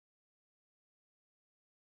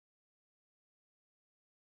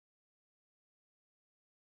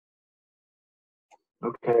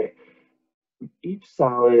Okay. Each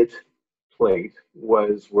salad plate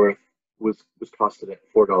was costed at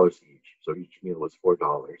 $4 each. So each meal was $4.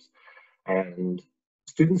 And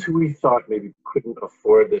students who we thought maybe couldn't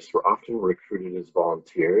afford this were often recruited as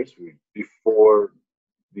volunteers before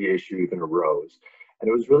the issue even arose. And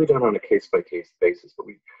it was really done on a case by case basis. But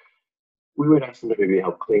we would ask them to maybe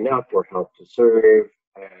help clean up or help to serve,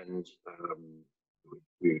 and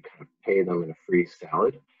we would kind of pay them in a free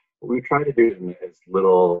salad. But we try to do it in as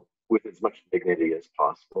little, with as much dignity as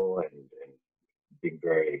possible, and being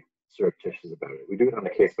very surreptitious about it. We do it on a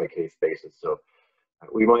case by case basis. So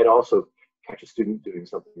we might also catch a student doing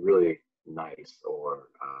something really nice, or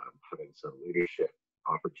having some leadership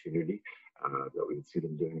opportunity that we would see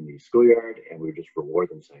them doing in the schoolyard, and we would just reward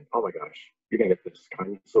them saying, "Oh my gosh, you're gonna get this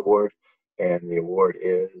kindness award, and the award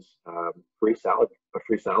is a free salad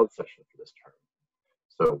session for this term."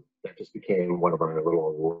 So that just became one of our little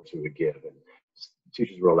awards we would give, and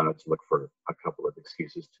teachers were allowed to look for a couple of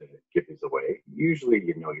excuses to give these away. Usually,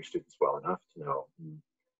 you know your students well enough to know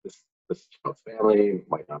this child's family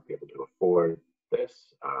might not be able to afford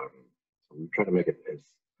this. So we try to make it as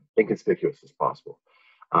inconspicuous as possible.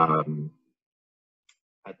 Um,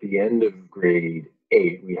 at the end of grade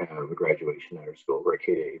 8, we have a graduation at our school. We're a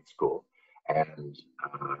K-8 school, and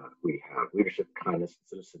we have leadership, kindness,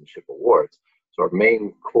 and citizenship awards. So our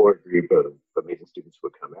main core group of amazing students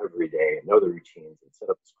would come every day and know the routines and set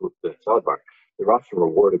up the salad bar. They're often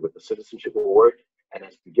rewarded with the citizenship award, and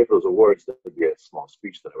as we give those awards, there would be a small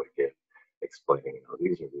speech that I would give explaining,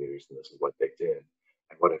 these are leaders and this is what they did.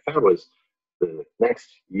 And what I found was the next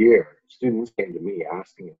year, students came to me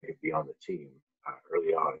asking if they could be on the team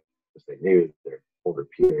early on, because they knew their older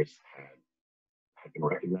peers had been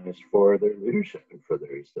recognized for their leadership and for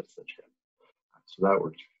their citizenship. So that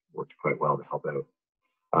worked quite well to help out.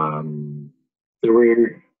 There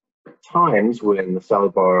were times when the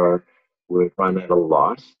salad bar would run at a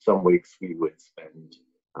loss. Some weeks we would spend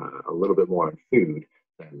a little bit more on food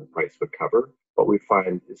than the price would cover. But we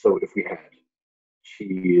find, so if we had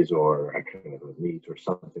cheese or a kind of a meat or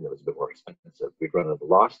something that was a bit more expensive, we'd run at a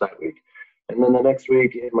loss that week. And then the next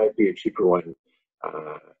week it might be a cheaper one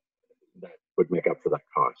that would make up for that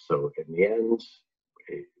cost. So in the end,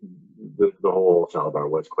 the whole salad bar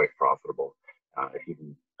was quite profitable,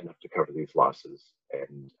 even enough to cover these losses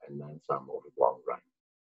and then some over the long run.